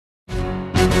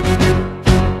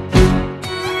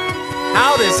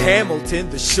is Hamilton,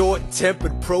 the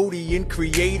short-tempered protean,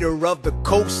 creator of the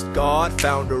Coast Guard,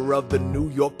 founder of the New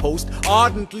York Post,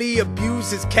 ardently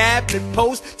abuse his cabinet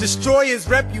post, destroy his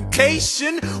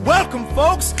reputation. Welcome,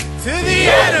 folks, to the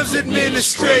Adams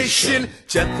administration.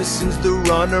 Jefferson's the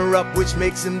runner-up, which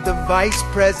makes him the vice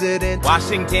president.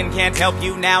 Washington can't help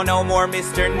you now, no more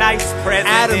Mr. Nice President.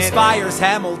 Adams fires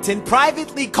Hamilton,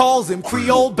 privately calls him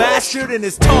Creole bastard in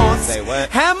his taunts. Say what?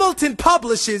 Hamilton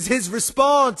publishes his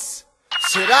response.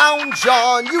 Sit down,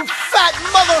 John, you fat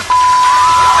mother...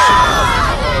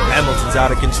 Hamilton's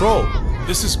out of control.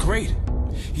 This is great.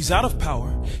 He's out of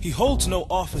power, he holds no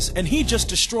office, and he just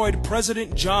destroyed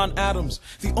President John Adams,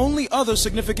 the only other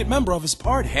significant member of his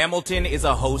party. Hamilton is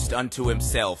a host unto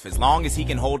himself. As long as he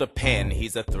can hold a pen,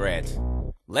 he's a threat.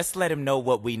 Let's let him know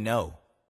what we know.